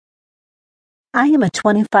I am a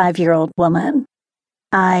 25-year-old woman.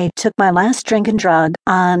 I took my last drink and drug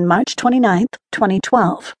on March 29th,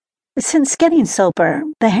 2012. Since getting sober,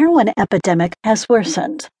 the heroin epidemic has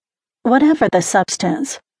worsened. Whatever the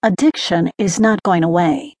substance, addiction is not going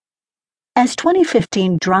away. As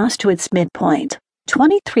 2015 draws to its midpoint,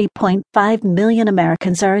 23.5 million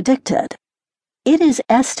Americans are addicted. It is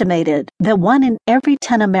estimated that 1 in every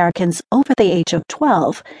 10 Americans over the age of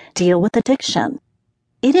 12 deal with addiction.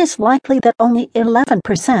 It is likely that only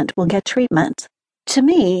 11% will get treatment. To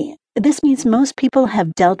me, this means most people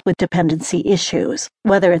have dealt with dependency issues,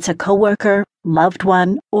 whether it's a coworker, loved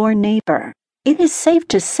one, or neighbor. It is safe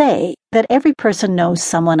to say that every person knows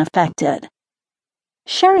someone affected.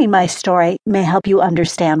 Sharing my story may help you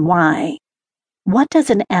understand why. What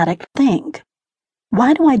does an addict think?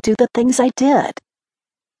 Why do I do the things I did?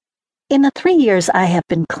 In the 3 years I have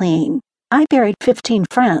been clean, I buried 15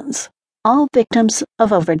 friends, all victims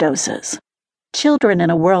of overdoses. Children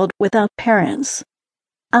in a world without parents.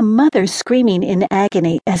 A mother screaming in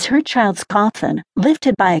agony as her child's coffin,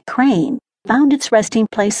 lifted by a crane, found its resting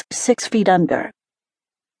place 6 feet under.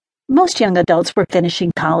 Most young adults were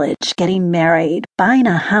finishing college, getting married, buying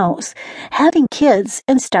a house, having kids,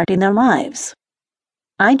 and starting their lives.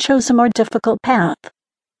 I chose a more difficult path.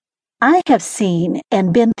 I have seen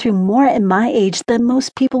and been through more at my age than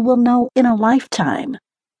most people will know in a lifetime.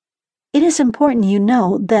 It is important you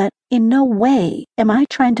know that in no way am I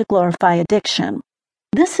trying to glorify addiction.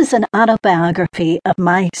 This is an autobiography of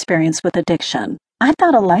my experience with addiction. I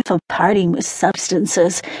thought a life of partying with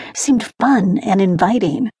substances seemed fun and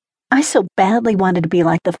inviting. I so badly wanted to be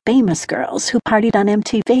like the famous girls who partied on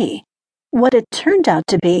MTV. What it turned out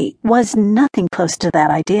to be was nothing close to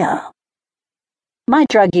that idea. My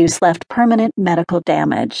drug use left permanent medical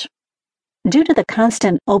damage. Due to the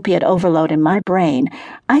constant opiate overload in my brain,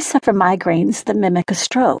 I suffer migraines that mimic a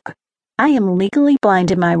stroke. I am legally blind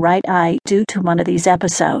in my right eye due to one of these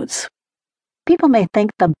episodes. People may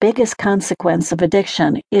think the biggest consequence of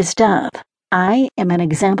addiction is death. I am an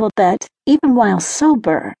example that, even while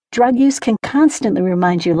sober, drug use can constantly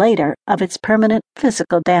remind you later of its permanent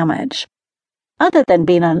physical damage. Other than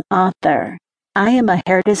being an author, I am a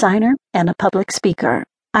hair designer and a public speaker.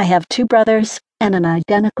 I have 2 brothers and an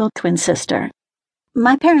identical twin sister.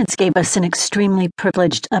 My parents gave us an extremely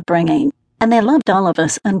privileged upbringing, and they loved all of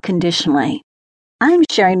us unconditionally. I'm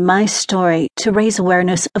sharing my story to raise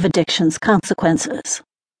awareness of addiction's consequences.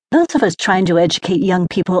 Those of us trying to educate young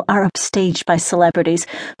people are upstaged by celebrities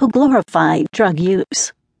who glorify drug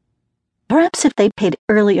use. Perhaps if they paid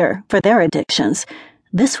earlier for their addictions,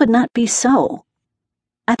 this would not be so.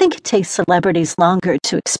 I think it takes celebrities longer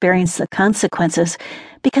to experience the consequences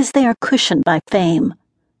because they are cushioned by fame,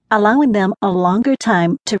 allowing them a longer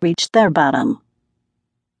time to reach their bottom.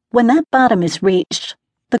 When that bottom is reached,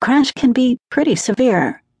 the crash can be pretty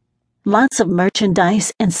severe. Lots of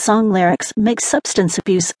merchandise and song lyrics make substance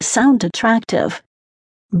abuse sound attractive,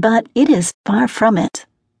 but it is far from it.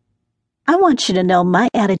 I want you to know my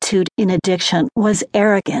attitude in addiction was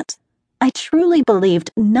arrogant. I truly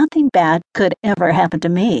believed nothing bad could ever happen to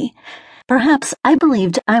me. Perhaps I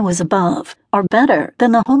believed I was above, or better,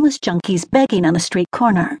 than the homeless junkies begging on the street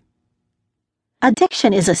corner.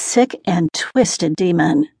 Addiction is a sick and twisted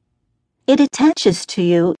demon. It attaches to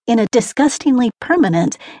you in a disgustingly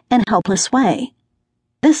permanent and helpless way.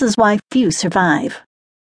 This is why few survive.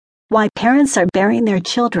 Why parents are burying their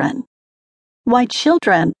children. Why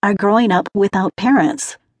children are growing up without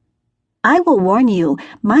parents. I will warn you,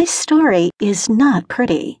 my story is not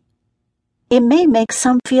pretty. It may make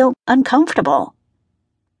some feel uncomfortable.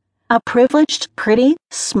 A privileged, pretty,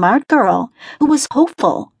 smart girl who was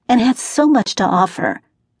hopeful and had so much to offer,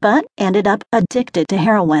 but ended up addicted to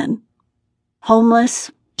heroin.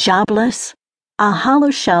 Homeless, jobless, a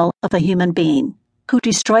hollow shell of a human being who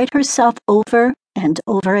destroyed herself over and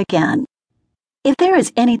over again. If there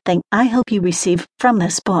is anything I hope you receive from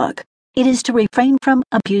this book, it is to refrain from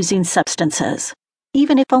abusing substances,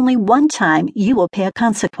 even if only one time you will pay a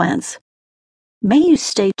consequence. May you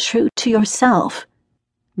stay true to yourself.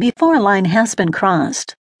 Before a line has been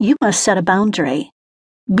crossed, you must set a boundary.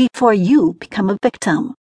 Before you become a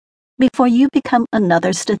victim. Before you become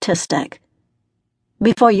another statistic.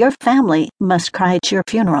 Before your family must cry at your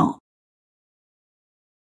funeral.